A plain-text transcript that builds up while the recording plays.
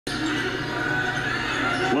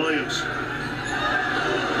Williams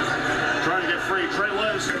trying to get free. Trey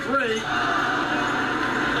Williams for three.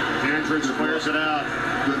 Dandridge clears it out.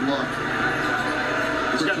 Good luck.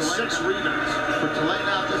 He's got 6 rebounds. For Tulane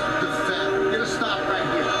now, just defend. Get a stop right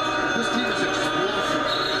here. This team is explosive.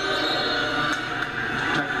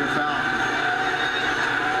 Technical foul.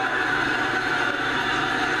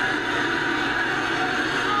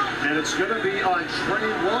 And it's going to be on Trey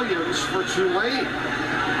Williams for Tulane.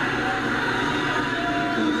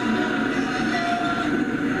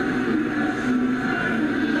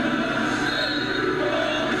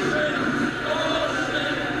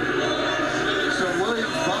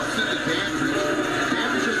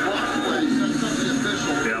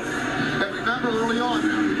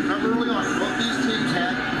 Early on, both these teams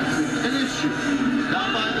had an issue.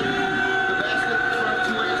 Not by the basket from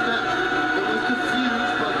Tulane's bench. It was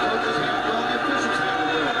confused, but coaches handled well, the officials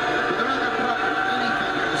handled well. But they're not going to put up with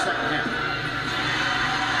anything in the second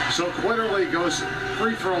half. So Quinterly goes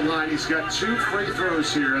free throw line. He's got 2 free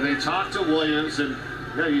throws here. They talked to Williams, and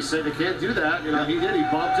you said they can't do that. You know, he did. He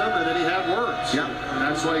bumped him, and then he had words. Yeah. And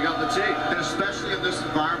that's why he got the tee. And especially in this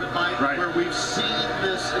environment, Mike, where we've seen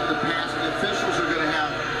this in the past, the officials are going to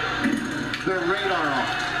have their radar on,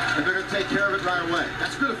 and they're going to take care of it right away.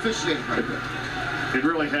 That's good officiating right there. It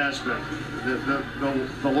really has been.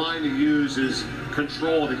 The line to use is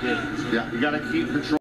control of the game. Yeah. You got to keep control.